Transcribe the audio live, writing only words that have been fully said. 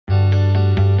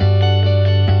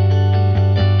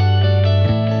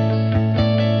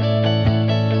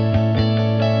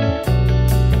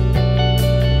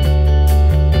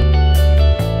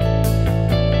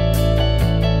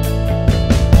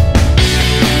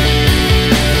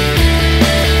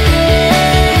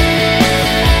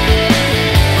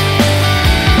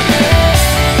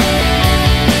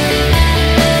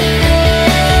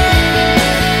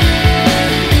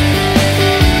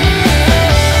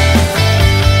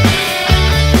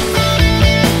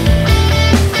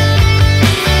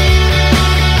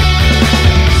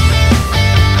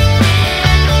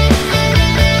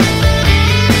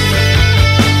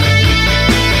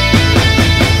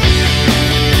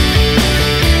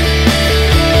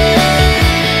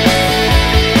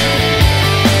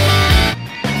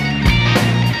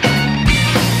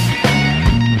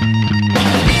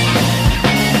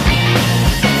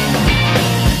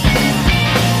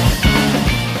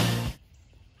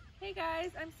Hey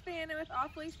guys, I'm Smyrna with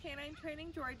Leash K9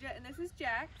 Training, Georgia, and this is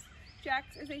Jax.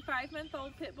 Jax is a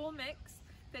 5-month-old pit bull mix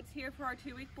that's here for our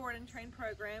 2-week board and train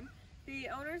program. The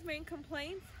owner's main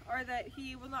complaints are that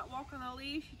he will not walk on a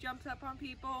leash, he jumps up on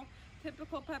people,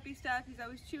 typical puppy stuff. He's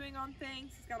always chewing on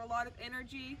things, he's got a lot of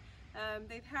energy.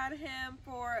 They've had him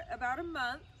for about a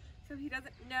month, so he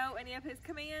doesn't know any of his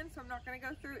commands, so I'm not going to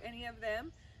go through any of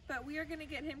them. But we are going to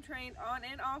get him trained on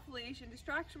and off leash and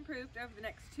distraction proofed over the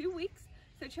next 2 weeks.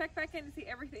 So check back in to see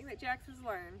everything that Jax has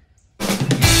learned.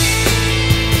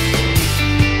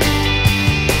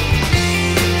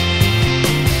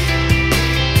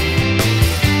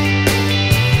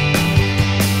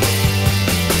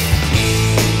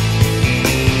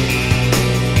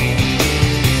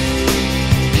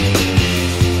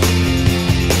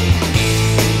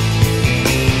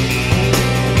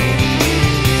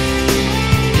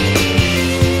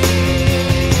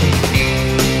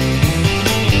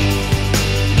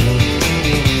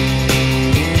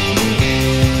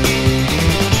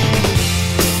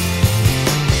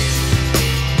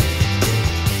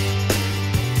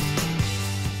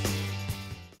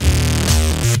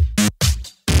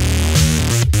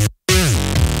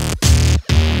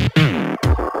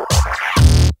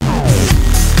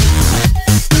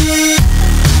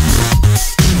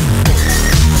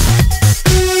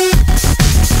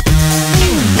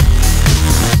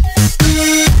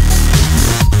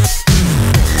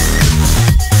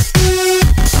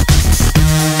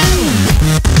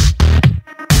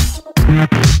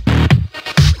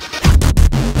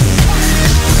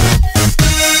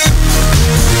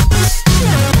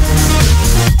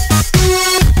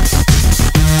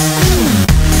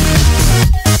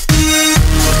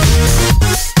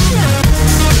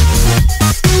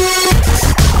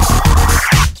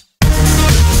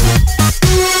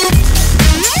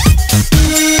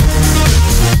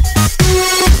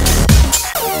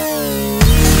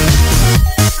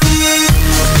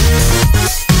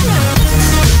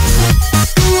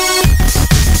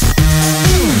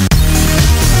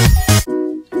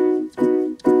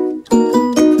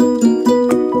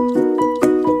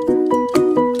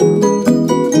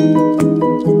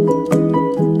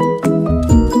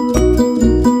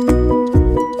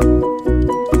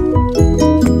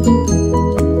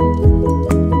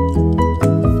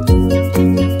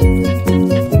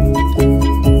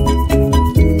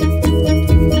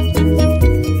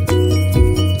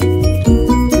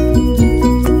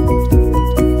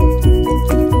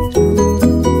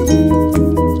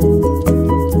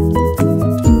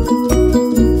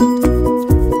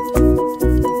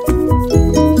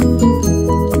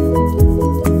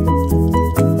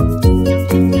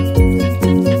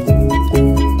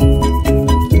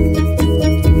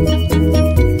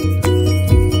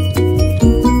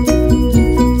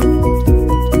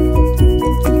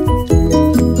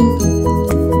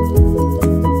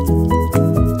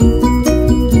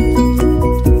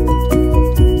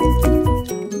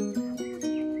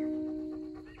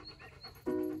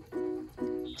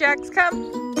 Jax,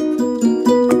 come.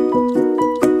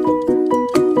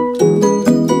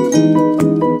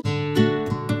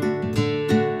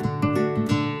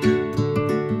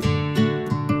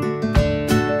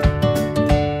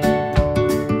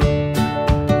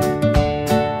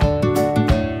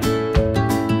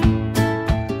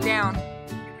 Down.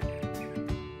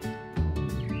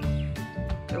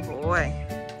 Good boy.